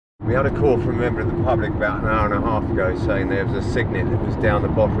We had a call from a member of the public about an hour and a half ago saying there was a cygnet that was down the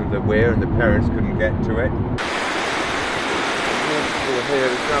bottom of the weir and the parents couldn't get to it. Here,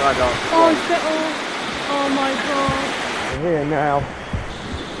 there's no adults. Oh, settle. Oh my god. We're here now,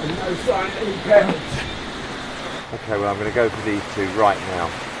 and no sign of any parents. Okay, well I'm going to go for these two right now.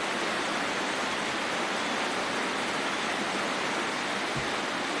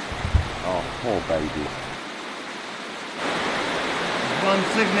 Oh, poor baby. One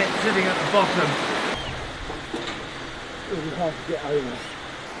cygnet sitting at the bottom. Really hard to get over.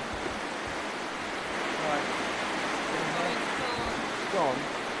 Gone.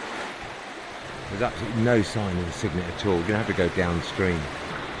 There's absolutely no sign of the cygnet at all. We're going to have to go downstream.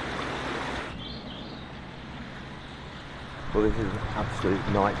 Well, this is an absolute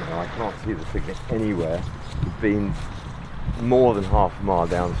nightmare. I can't see the cygnet anywhere. We've been more than half a mile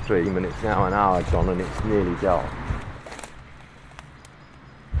downstream and it's now an hour gone and it's nearly dark.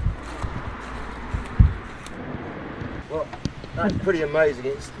 Well, that's pretty amazing.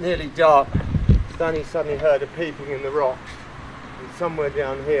 It's nearly dark. Danny suddenly heard a peeping in the rocks. And somewhere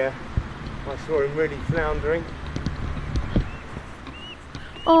down here, I saw him really floundering.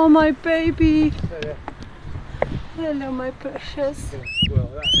 Oh, my baby. So, Hello, my precious. well,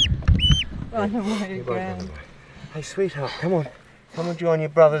 that's... Run away You won't run again. away. Hey, sweetheart, come on. Come and join your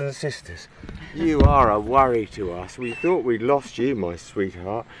brothers and sisters. You are a worry to us. We thought we'd lost you, my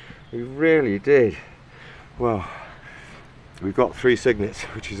sweetheart. We really did. Well, we've got 3 cygnets,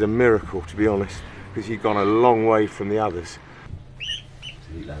 which is a miracle, to be honest, because you've gone a long way from the others.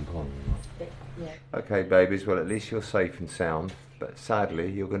 Okay, babies, well, at least you're safe and sound, but sadly,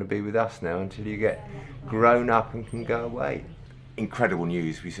 you're going to be with us now until you get grown up and can go away. Incredible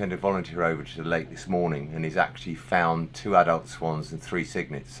news. We sent a volunteer over to the lake this morning and he's actually found 2 adult swans and 3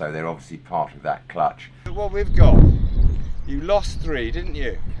 cygnets, so they're obviously part of that clutch. What we've got, you lost 3, didn't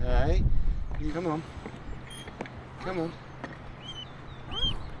you? Hey, you come on. Come on.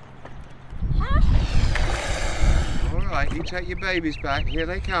 Alright, you take your babies back. Here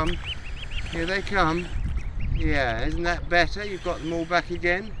they come. Here they come. Yeah, isn't that better? You've got them all back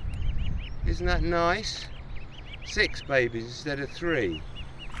again. Isn't that nice? 6 babies instead of 3.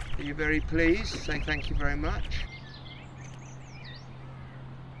 Are you very pleased? Say thank you very much.